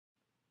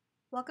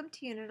Welcome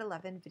to Unit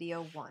 11,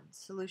 Video 1,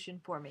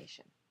 Solution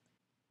Formation.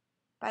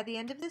 By the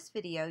end of this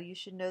video, you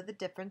should know the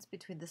difference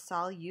between the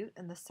solute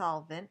and the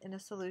solvent in a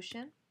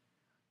solution.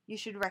 You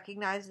should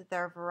recognize that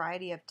there are a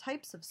variety of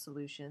types of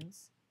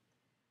solutions.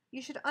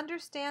 You should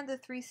understand the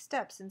three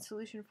steps in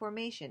solution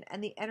formation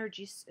and the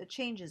energy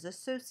changes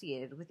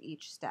associated with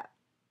each step.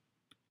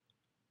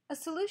 A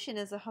solution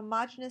is a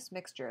homogeneous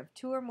mixture of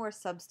two or more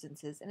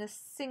substances in a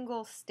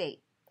single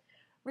state.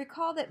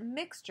 Recall that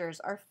mixtures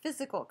are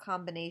physical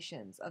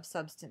combinations of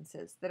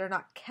substances that are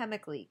not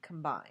chemically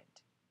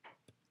combined.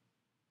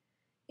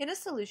 In a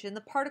solution,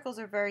 the particles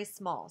are very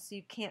small, so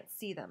you can't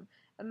see them.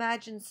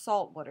 Imagine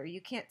salt water.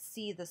 You can't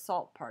see the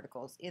salt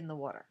particles in the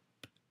water.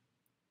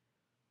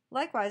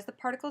 Likewise, the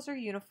particles are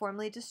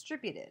uniformly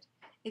distributed.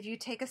 If you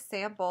take a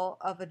sample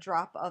of a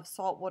drop of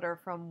salt water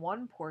from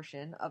one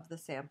portion of the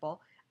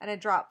sample and a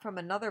drop from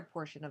another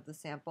portion of the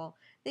sample,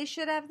 they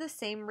should have the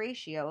same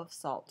ratio of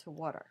salt to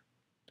water.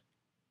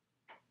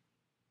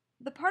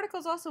 The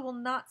particles also will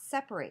not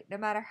separate no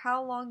matter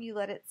how long you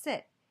let it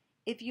sit.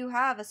 If you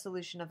have a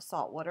solution of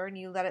salt water and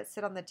you let it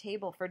sit on the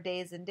table for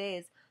days and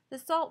days, the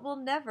salt will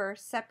never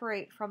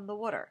separate from the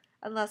water,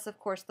 unless of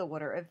course the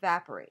water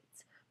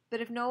evaporates.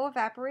 But if no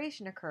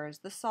evaporation occurs,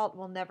 the salt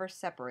will never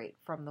separate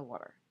from the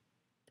water.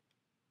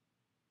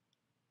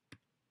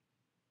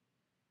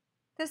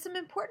 There's some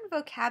important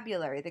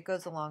vocabulary that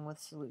goes along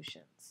with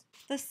solutions.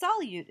 The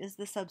solute is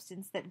the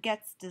substance that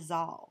gets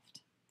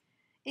dissolved.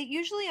 It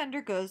usually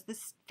undergoes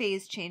this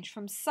phase change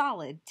from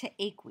solid to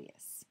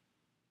aqueous.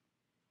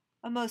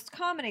 A most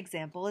common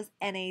example is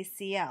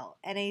NaCl.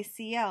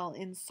 NaCl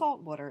in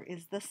salt water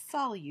is the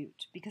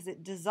solute because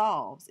it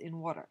dissolves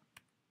in water.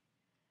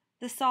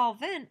 The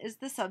solvent is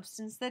the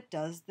substance that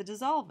does the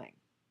dissolving.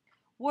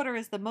 Water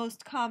is the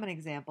most common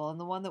example and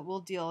the one that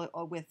we'll deal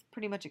with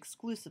pretty much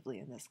exclusively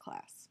in this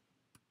class.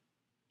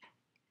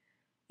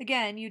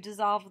 Again, you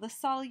dissolve the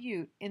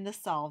solute in the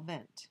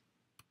solvent.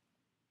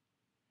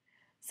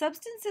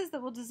 Substances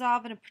that will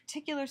dissolve in a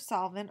particular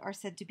solvent are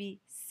said to be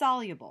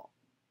soluble.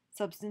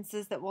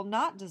 Substances that will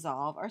not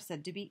dissolve are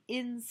said to be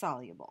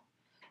insoluble.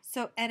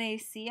 So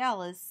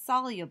NaCl is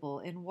soluble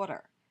in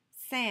water.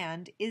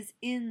 Sand is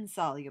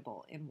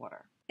insoluble in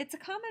water. It's a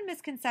common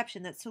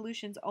misconception that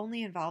solutions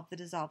only involve the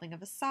dissolving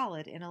of a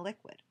solid in a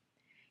liquid.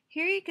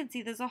 Here you can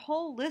see there's a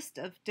whole list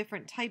of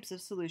different types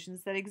of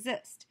solutions that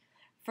exist,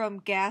 from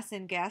gas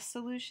in gas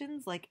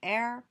solutions like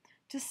air,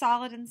 to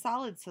solid in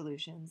solid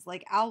solutions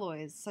like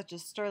alloys such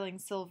as sterling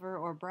silver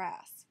or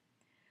brass.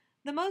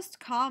 The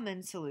most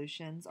common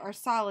solutions are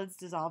solids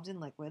dissolved in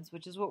liquids,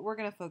 which is what we're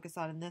going to focus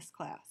on in this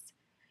class.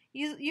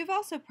 You've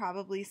also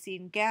probably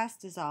seen gas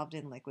dissolved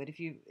in liquid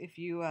if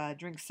you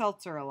drink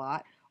seltzer a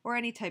lot, or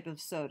any type of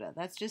soda.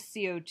 That's just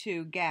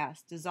CO2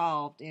 gas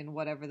dissolved in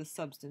whatever the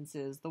substance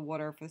is, the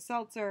water for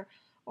seltzer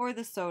or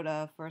the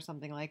soda for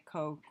something like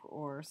Coke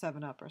or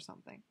 7-Up or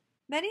something.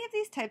 Many of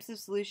these types of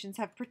solutions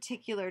have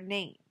particular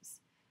names.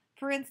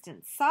 For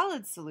instance,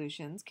 solid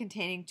solutions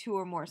containing two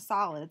or more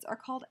solids are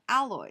called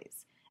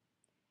alloys.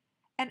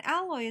 An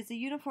alloy is a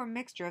uniform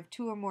mixture of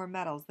two or more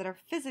metals that are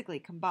physically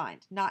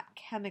combined, not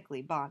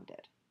chemically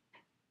bonded.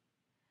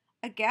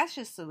 A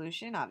gaseous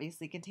solution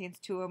obviously contains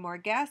two or more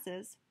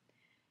gases.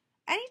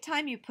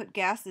 Anytime you put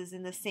gases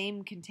in the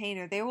same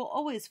container, they will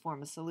always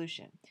form a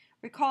solution.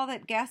 Recall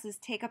that gases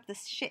take up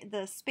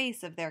the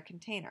space of their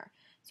container.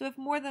 So if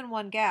more than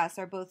one gas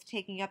are both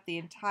taking up the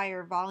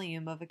entire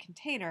volume of a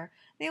container,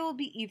 they will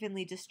be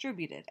evenly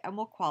distributed and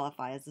will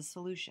qualify as a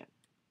solution.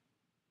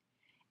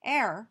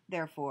 Air,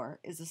 therefore,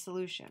 is a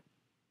solution.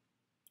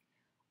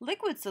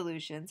 Liquid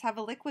solutions have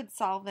a liquid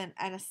solvent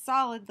and a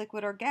solid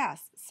liquid or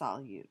gas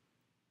solute.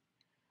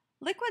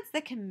 Liquids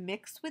that can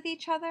mix with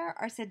each other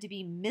are said to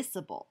be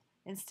miscible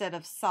instead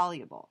of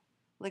soluble.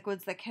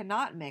 Liquids that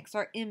cannot mix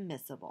are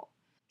immiscible.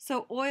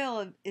 So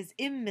oil is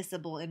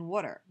immiscible in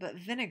water, but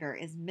vinegar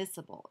is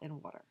miscible in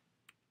water.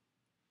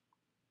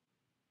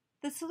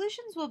 The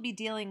solutions we'll be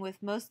dealing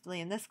with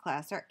mostly in this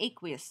class are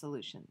aqueous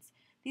solutions.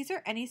 These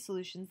are any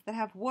solutions that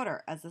have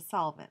water as a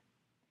solvent.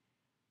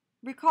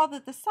 Recall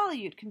that the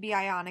solute can be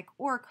ionic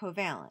or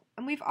covalent,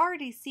 and we've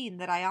already seen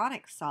that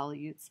ionic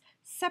solutes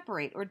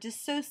separate or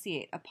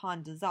dissociate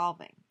upon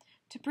dissolving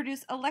to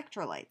produce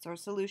electrolytes or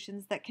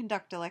solutions that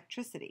conduct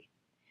electricity.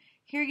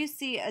 Here you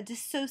see a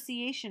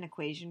dissociation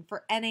equation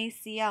for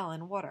NaCl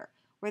in water,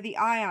 where the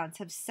ions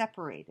have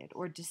separated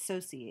or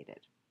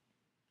dissociated.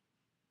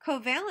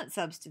 Covalent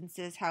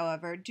substances,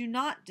 however, do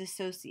not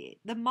dissociate.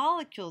 The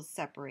molecules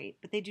separate,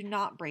 but they do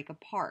not break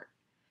apart.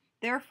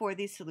 Therefore,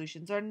 these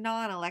solutions are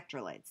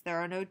non-electrolytes. There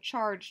are no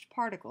charged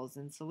particles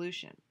in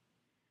solution.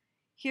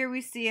 Here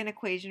we see an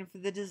equation for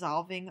the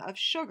dissolving of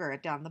sugar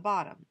down the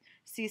bottom.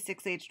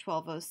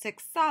 C6H12O6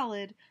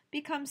 solid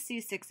becomes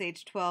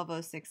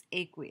C6H12O6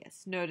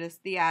 aqueous. Notice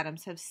the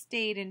atoms have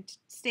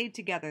stayed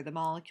together. The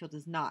molecule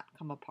does not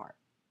come apart.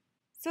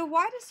 So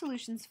why do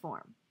solutions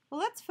form? Well,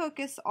 let's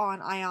focus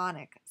on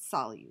ionic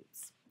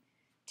solutes.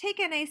 Take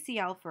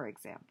NaCl, for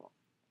example.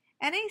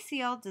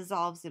 NaCl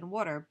dissolves in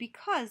water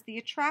because the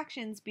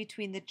attractions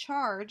between the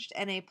charged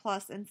Na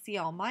plus and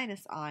Cl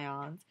minus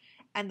ions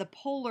and the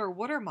polar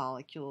water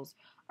molecules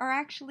are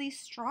actually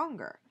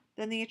stronger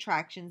than the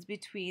attractions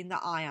between the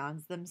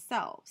ions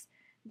themselves.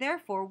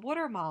 Therefore,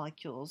 water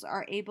molecules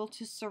are able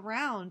to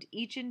surround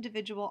each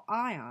individual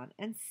ion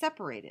and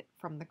separate it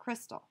from the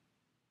crystal.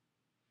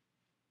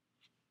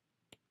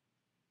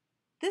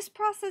 This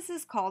process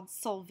is called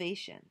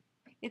solvation.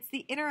 It's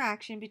the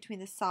interaction between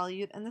the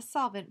solute and the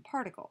solvent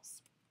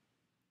particles.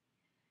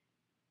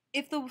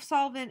 If the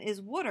solvent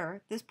is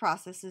water, this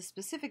process is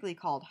specifically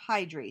called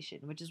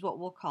hydration, which is what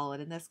we'll call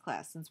it in this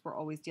class since we're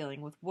always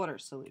dealing with water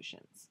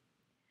solutions.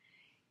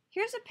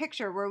 Here's a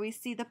picture where we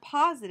see the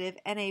positive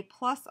Na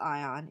plus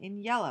ion in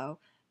yellow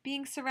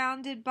being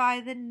surrounded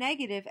by the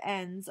negative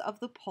ends of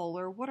the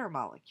polar water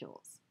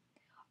molecules.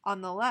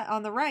 On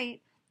the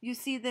right, you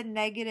see the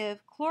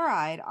negative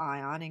chloride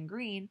ion in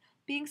green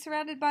being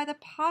surrounded by the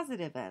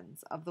positive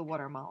ends of the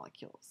water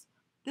molecules.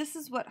 This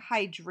is what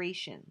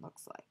hydration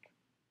looks like.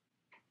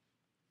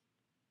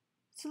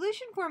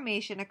 Solution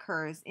formation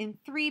occurs in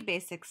 3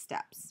 basic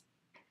steps.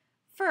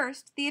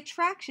 First, the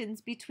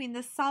attractions between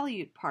the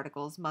solute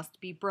particles must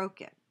be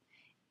broken.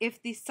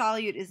 If the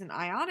solute is an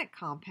ionic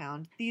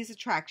compound, these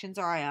attractions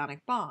are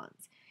ionic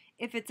bonds.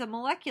 If it's a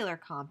molecular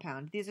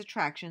compound, these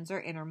attractions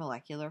are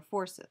intermolecular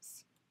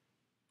forces.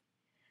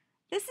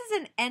 This is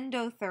an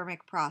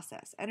endothermic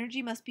process.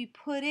 Energy must be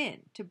put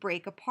in to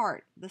break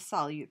apart the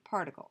solute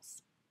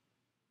particles.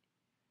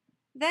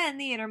 Then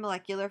the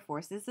intermolecular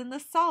forces in the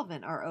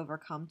solvent are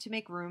overcome to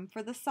make room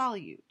for the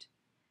solute.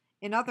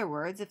 In other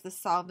words, if the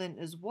solvent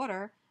is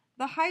water,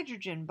 the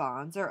hydrogen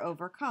bonds are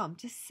overcome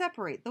to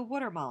separate the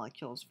water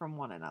molecules from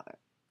one another.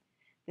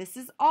 This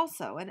is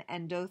also an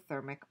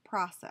endothermic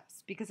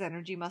process because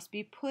energy must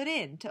be put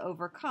in to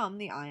overcome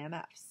the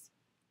IMFs.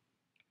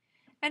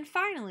 And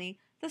finally,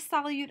 the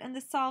solute and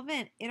the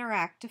solvent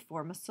interact to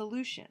form a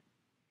solution.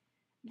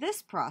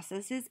 This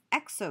process is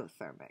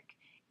exothermic.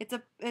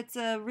 It's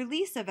a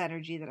release of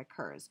energy that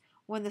occurs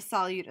when the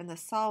solute and the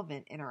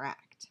solvent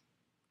interact.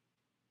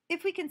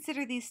 If we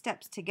consider these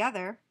steps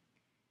together,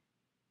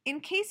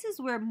 in cases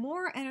where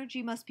more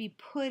energy must be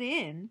put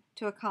in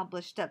to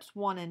accomplish steps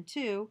 1 and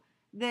 2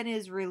 than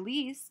is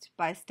released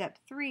by step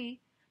 3,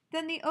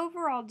 then the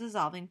overall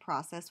dissolving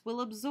process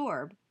will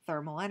absorb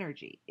thermal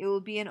energy. It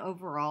will be an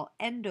overall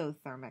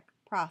endothermic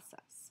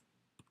process.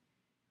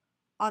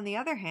 On the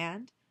other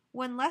hand,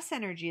 when less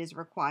energy is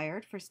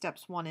required for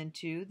steps 1 and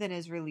 2 than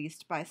is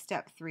released by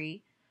step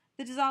 3,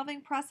 the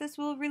dissolving process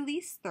will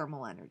release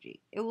thermal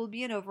energy. It will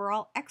be an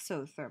overall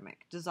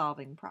exothermic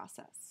dissolving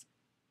process.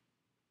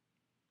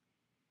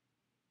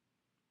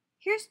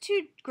 Here's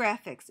 2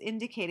 graphics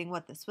indicating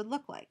what this would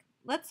look like.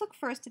 Let's look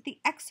first at the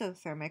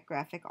exothermic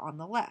graphic on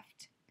the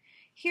left.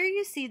 Here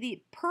you see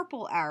the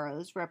purple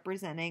arrows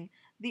representing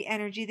the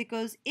energy that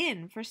goes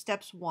in for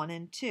steps 1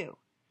 and 2.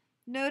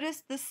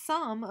 Notice the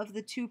sum of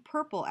the 2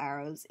 purple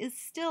arrows is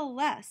still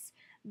less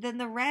than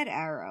the red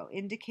arrow,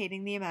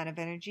 indicating the amount of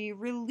energy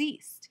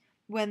released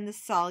when the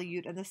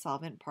solute and the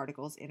solvent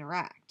particles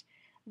interact.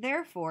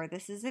 Therefore,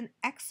 this is an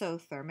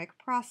exothermic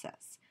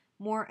process.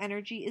 More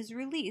energy is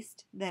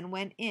released than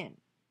went in.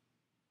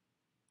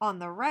 On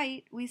the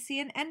right, we see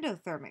an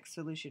endothermic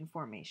solution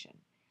formation.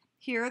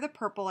 Here, the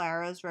purple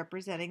arrows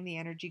representing the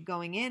energy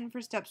going in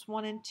for steps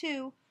 1 and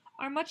 2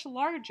 are much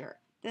larger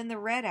than the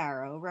red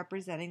arrow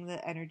representing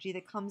the energy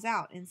that comes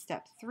out in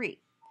step 3.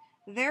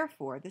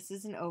 Therefore, this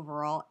is an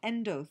overall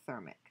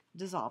endothermic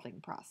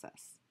dissolving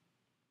process.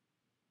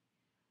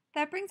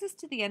 That brings us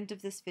to the end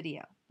of this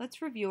video.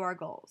 Let's review our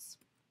goals.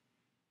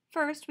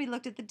 First, we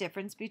looked at the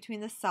difference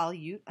between the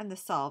solute and the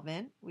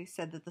solvent. We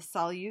said that the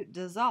solute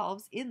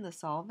dissolves in the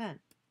solvent.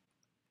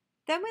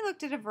 Then we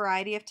looked at a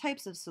variety of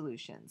types of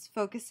solutions,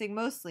 focusing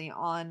mostly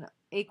on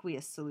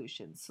aqueous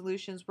solutions,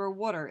 solutions where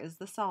water is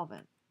the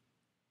solvent.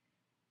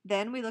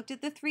 Then we looked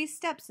at the 3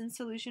 steps in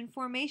solution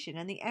formation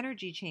and the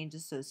energy change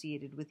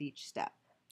associated with each step.